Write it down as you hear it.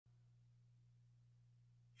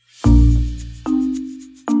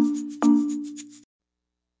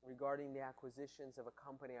regarding the acquisitions of a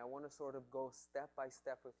company, I want to sort of go step by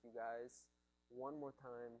step with you guys one more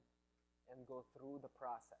time and go through the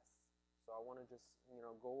process. So I want to just,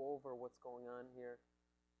 go over what's going on here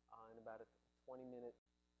in about a 20-minute.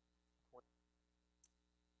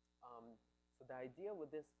 So the idea with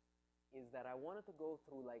this is that I wanted to go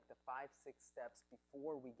through like the 5-6 steps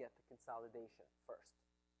before we get to consolidation first.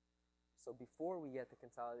 So before we get to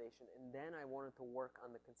consolidation, and then I wanted to work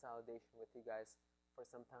on the consolidation with you guys for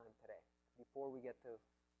some time today, before we get to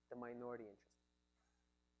the minority interest.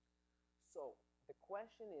 So the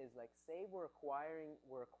question is, like, say we're acquiring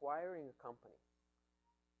a company.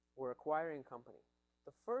 We're acquiring a company.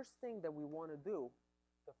 The first thing that we want to do,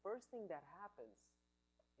 the first thing that happens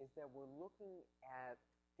is that we're looking at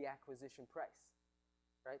the acquisition price,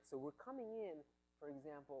 right? So we're coming in, for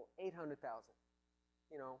example, $800,000.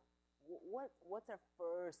 What's our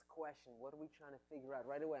first question? What are we trying to figure out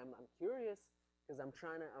right away? I'm curious because I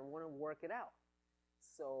want to work it out.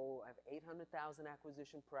 So I have $800,000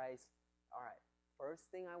 acquisition price. All right. First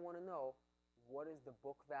thing I want to know, what is the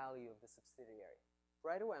book value of the subsidiary?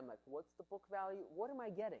 Right away, I'm like, what's the book value? What am I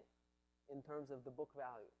getting in terms of the book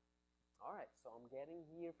value? All right. So I'm getting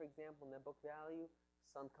here, for example, net book value,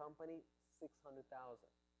 Sun Company, $600,000.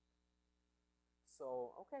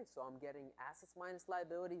 So, okay, so I'm getting assets minus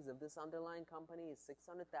liabilities of this underlying company is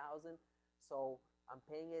 $600,000. So I'm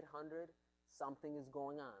paying $800,000. Something is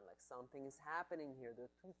going on. Like, something is happening here. There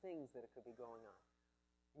are two things that could be going on.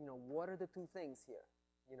 What are the two things here?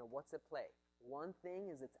 What's at play? One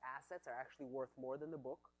thing is its assets are actually worth more than the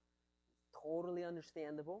book. It's totally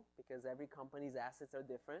understandable because every company's assets are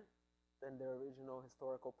different than their original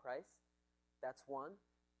historical price. That's one.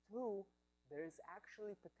 Two, there's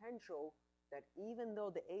actually potential that even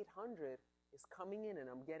though the $800,000 is coming in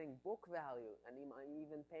and I'm getting book value and I'm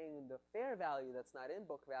even paying the fair value that's not in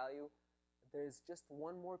book value, there's just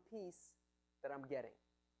one more piece that I'm getting.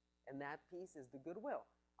 And that piece is the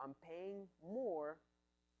goodwill. I'm paying more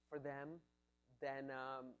for them than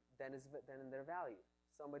in their value.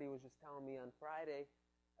 Somebody was just telling me on Friday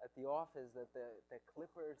at the office that the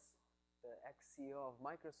Clippers, the ex-CEO of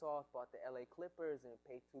Microsoft, bought the LA Clippers and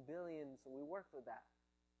paid $2 billion, so we worked with that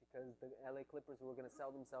because the LA Clippers were going to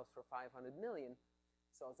sell themselves for $500 million.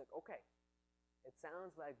 So I was like, okay, it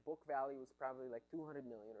sounds like book value was probably like $200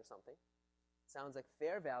 million or something. It sounds like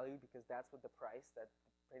fair value, because that's what the price, that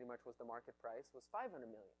pretty much was the market price, was $500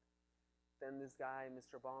 million. Then this guy,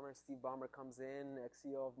 Mr. Ballmer, Steve Ballmer, comes in,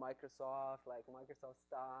 ex-CEO of Microsoft, like Microsoft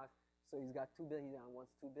stock. So he's got $2 billion. He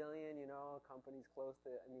wants $2 billion, company's close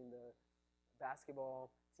to, the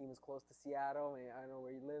basketball team is close to Seattle, and I don't know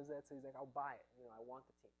where he lives at, so he's like, I'll buy it. I want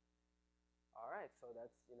the team. All right, so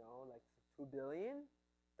that's, like $2 billion.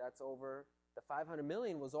 That's over, the $500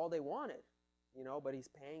 million was all they wanted, but he's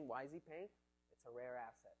paying. Why is he paying? It's a rare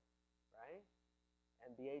asset, right?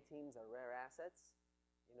 NBA teams are rare assets.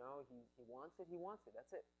 He wants it,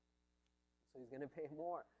 that's it. So he's going to pay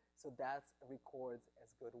more. So that records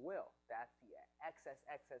as goodwill. That's the excess,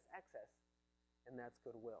 and that's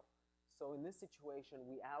goodwill. So in this situation,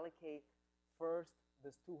 we allocate first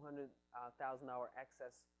this $200,000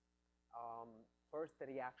 excess first to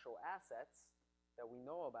the actual assets that we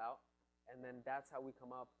know about, and then that's how we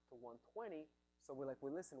come up to 120. So we're like,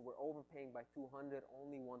 listen, we're overpaying by 200.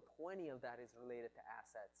 Only 120 of that is related to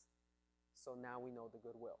assets. So now we know the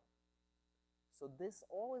goodwill. So this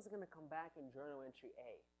all is going to come back in Journal Entry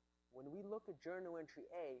A. When we look at Journal Entry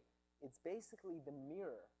A, it's basically the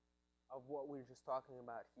mirror of what we're just talking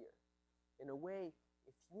about here. In a way,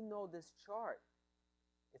 if you know this chart,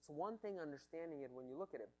 it's one thing understanding it when you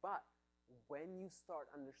look at it, but when you start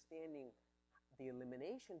understanding the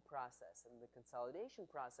elimination process and the consolidation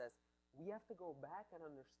process, we have to go back and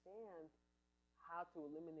understand how to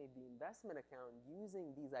eliminate the investment account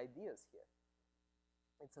using these ideas here.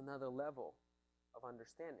 It's another level of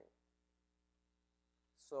understanding.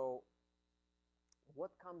 So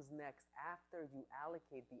what comes next after you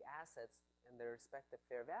allocate the assets and their respective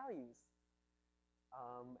fair values?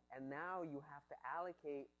 And now you have to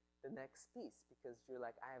allocate the next piece, because you're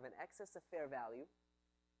like, I have an excess of fair value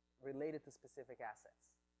related to specific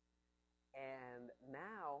assets. And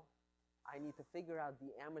now I need to figure out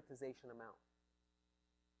the amortization amount.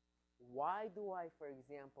 Why do I, for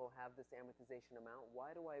example, have this amortization amount?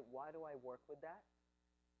 Why do I work with that?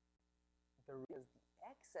 Because the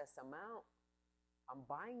excess amount, I'm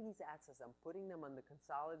buying these assets, I'm putting them on the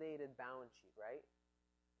consolidated balance sheet, right?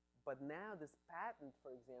 But now this patent,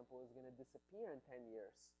 for example, is going to disappear in 10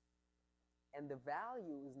 years. And the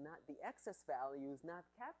value is not, the excess value is not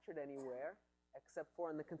captured anywhere except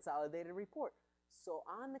for on the consolidated report. So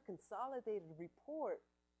on the consolidated report,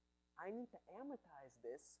 I need to amortize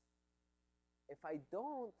this If I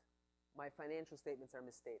don't, my financial statements are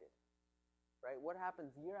misstated, right? What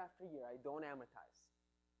happens year after year? I don't amortize.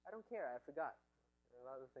 I don't care. I forgot. There are a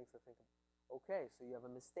lot of things to think about. Okay, so you have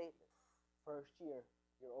a misstatement. First year,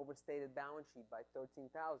 your overstated balance sheet by $13,000.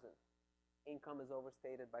 Income is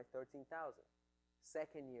overstated by $13,000.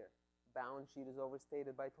 Second year, balance sheet is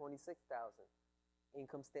overstated by $26,000.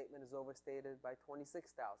 Income statement is overstated by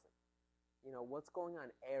 $26,000. You know, what's going on?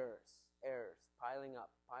 Errors, piling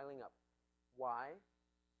up. Why?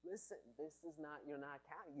 Listen, this is not, you're not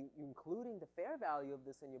counting, you're including the fair value of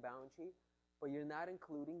this in your balance sheet, but you're not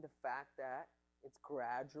including the fact that it's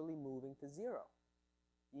gradually moving to zero.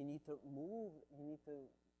 You need to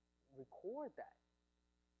record that.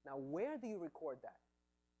 Now, where do you record that?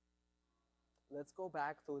 Let's go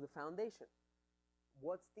back to the foundation.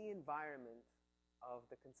 What's the environment of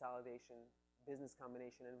the consolidation business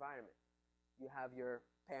combination environment? You have your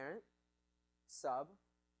parent, sub,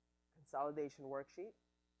 consolidation worksheet,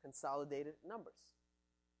 consolidated numbers.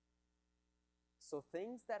 So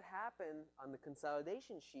things that happen on the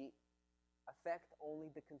consolidation sheet affect only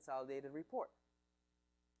the consolidated report.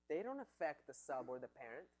 They don't affect the sub or the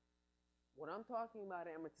parent. When I'm talking about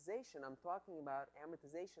amortization, I'm talking about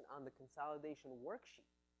amortization on the consolidation worksheet.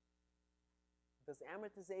 Does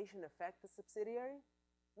amortization affect the subsidiary?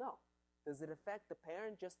 No. Does it affect the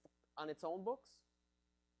parent just on its own books?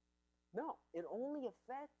 No. It only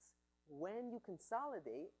affects when you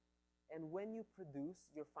consolidate and when you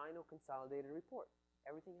produce your final consolidated report.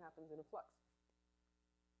 Everything happens in a flux.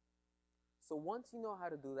 So once you know how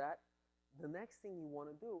to do that, the next thing you want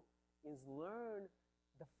to do is learn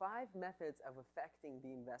the 5 methods of affecting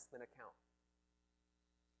the investment account.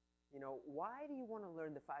 You know, why do you want to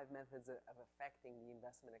learn the 5 methods of affecting the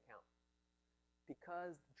investment account?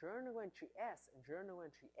 Because Journal Entry S and Journal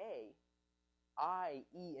Entry A, I,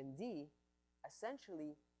 E, and D,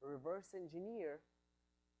 essentially reverse engineer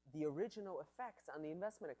the original effects on the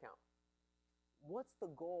investment account. What's the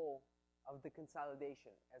goal of the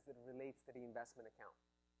consolidation as it relates to the investment account?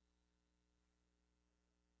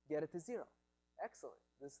 Get it to zero. Excellent.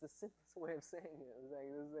 This is the simplest way of saying it.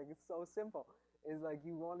 It's so simple. It's like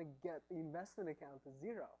you want to get the investment account to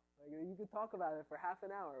zero. Like you could talk about it for half an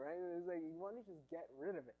hour, right? It's like you want to just get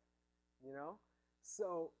rid of it, you know?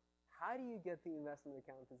 So how do you get the investment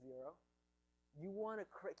account to zero? You want to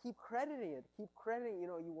keep crediting it. Keep crediting, you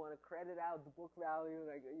know, you want to credit out the book value,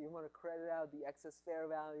 like you want to credit out the excess fair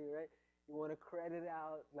value, right? You want to credit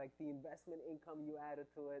out like the investment income you added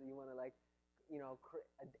to it. You want to like, you know,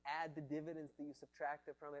 add the dividends that you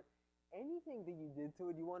subtracted from it. Anything that you did to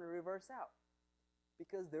it, you want to reverse out.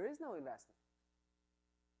 Because there is no investment.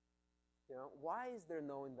 You know, why is there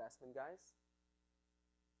no investment, guys?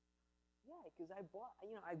 Yeah, because I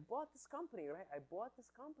bought this company, right? I bought this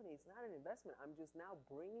company. It's not an investment. I'm just now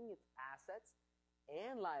bringing its assets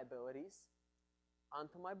and liabilities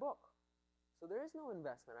onto my book. So there is no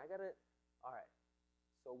investment. All right.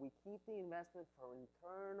 So we keep the investment for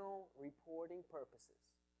internal reporting purposes.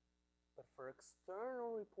 But for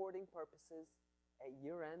external reporting purposes, at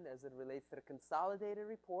year end, as it relates to the consolidated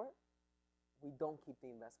report, we don't keep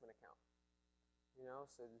the investment account. You know,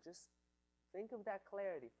 so just think of that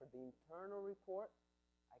clarity. For the internal report,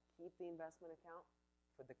 I keep the investment account.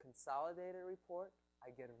 For the consolidated report,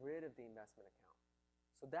 I get rid of the investment account.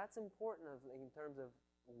 So that's important in terms of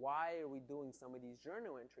why are we doing some of these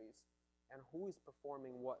journal entries and who is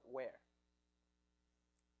performing what where.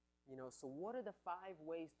 You know, so what are the 5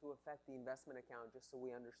 ways to affect the investment account, just so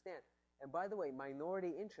we understand? And by the way,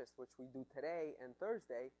 minority interest, which we do today and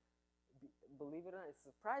Thursday, believe it or not,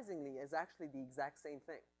 surprisingly, is actually the exact same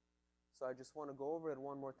thing. So I just want to go over it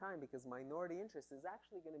one more time, because minority interest is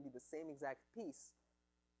actually going to be the same exact piece,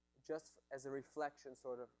 just as a reflection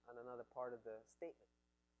sort of on another part of the statement.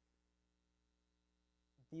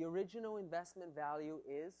 The original investment value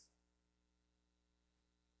is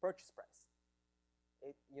purchase price.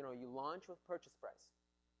 You know, you launch with purchase price.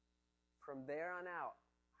 From there on out,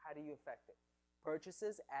 how do you affect it?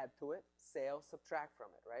 Purchases, add to it. Sales, subtract from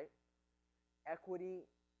it, right? Equity,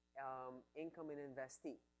 income, and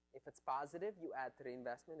investee. If it's positive, you add to the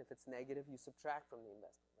investment. If it's negative, you subtract from the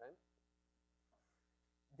investment, right?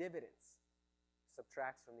 Dividends,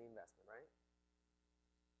 subtracts from the investment, right?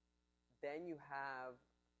 Then you have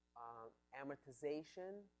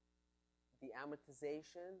amortization, the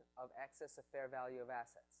amortization of excess of fair value of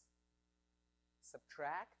assets.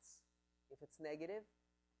 Subtracts if it's negative,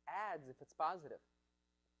 adds if it's positive.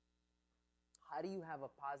 How do you have a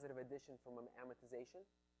positive addition from an amortization?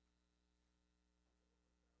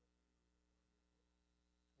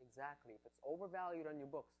 Exactly. If it's overvalued on your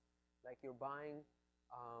books, like you're buying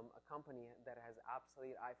a company that has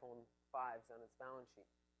obsolete iPhone 5s on its balance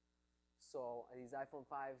sheet. So these iPhone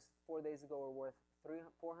 5s 4 days ago were worth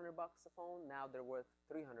 $400 a phone. Now they're worth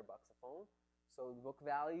 $300 a phone. So the book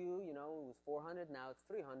value, you know, it was 400. Now it's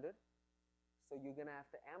 300. So you're gonna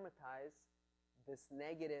have to amortize this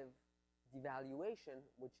negative devaluation,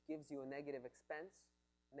 which gives you a negative expense.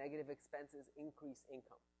 Negative expenses increase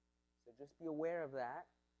income. So just be aware of that.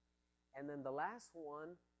 And then the last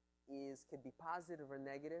one could be positive or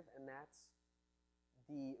negative, and that's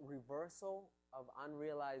the reversal of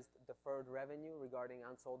unrealized deferred revenue regarding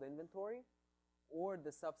unsold inventory, or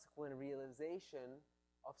the subsequent realization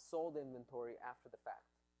of sold inventory after the fact.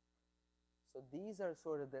 So these are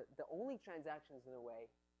sort of the only transactions in a way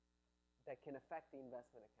that can affect the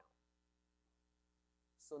investment account.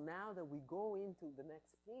 So now that we go into the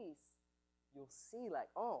next piece, you'll see like,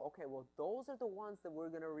 oh, okay, well, those are the ones that we're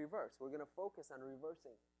going to reverse. We're going to focus on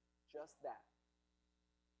reversing just that.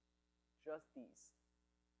 Just these.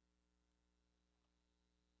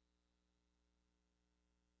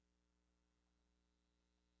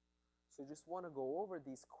 So just want to go over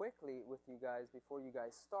these quickly with you guys before you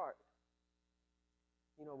guys start.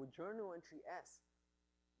 You know, with Journal Entry S,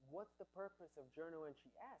 what's the purpose of Journal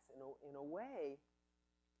Entry S? In a way,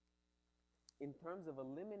 in terms of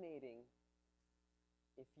eliminating,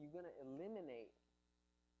 if you're going to eliminate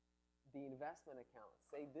the investment account,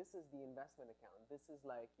 say this is the investment account, this is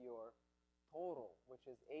like your total, which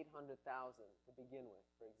is $800,000 to begin with,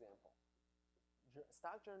 for example.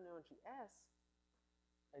 Stock Journal Entry S,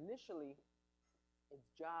 initially,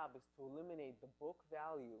 its job is to eliminate the book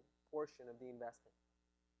value portion of the investment.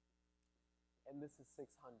 And this is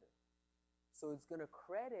 600. So it's going to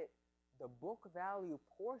credit the book value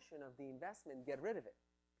portion of the investment, get rid of it,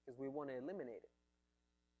 because we want to eliminate it.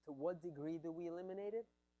 To what degree do we eliminate it?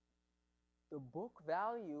 The book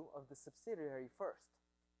value of the subsidiary first.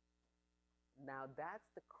 Now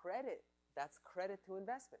that's the credit. That's credit to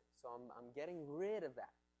investment. So I'm getting rid of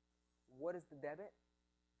that. What is the debit?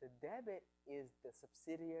 The debit is the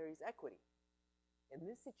subsidiary's equity. In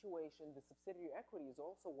this situation, the subsidiary equity is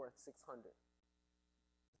also worth 600.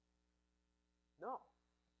 No,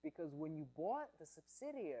 because when you bought the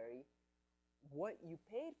subsidiary, what you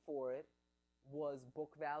paid for it was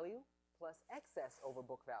book value plus excess over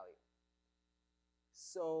book value.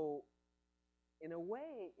 So in a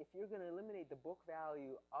way, if you're going to eliminate the book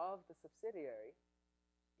value of the subsidiary,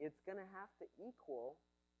 it's going to have to equal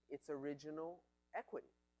its original equity,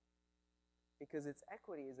 because its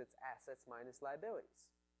equity is its assets minus liabilities.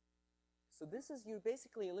 So this is, you're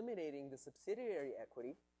basically eliminating the subsidiary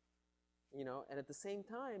equity, you know, and at the same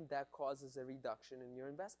time, that causes a reduction in your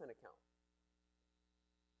investment account.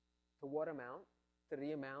 To what amount? To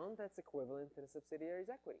the amount that's equivalent to the subsidiary's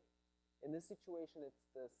equity. In this situation, it's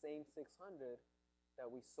the same 600 that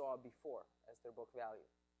we saw before as their book value.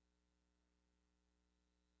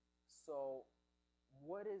 So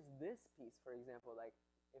what is this piece, for example, like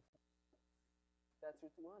if that's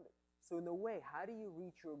your 200? So in a way, how do you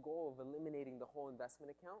reach your goal of eliminating the whole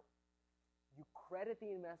investment account? You credit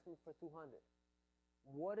the investment for 200.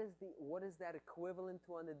 What is that equivalent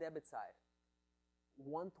to on the debit side?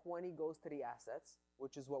 120 goes to the assets,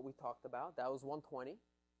 which is what we talked about. That was 120.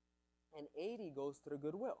 And 80 goes to the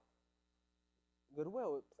goodwill.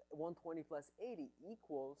 Goodwill, 120 plus 80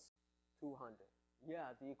 equals 200.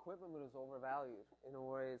 Yeah, the equipment was overvalued. In a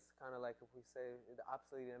way, it's kind of like if we say the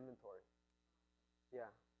obsolete inventory.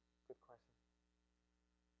 Yeah, good question.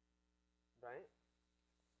 Right?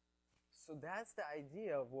 So that's the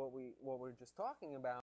idea of what we're just talking about.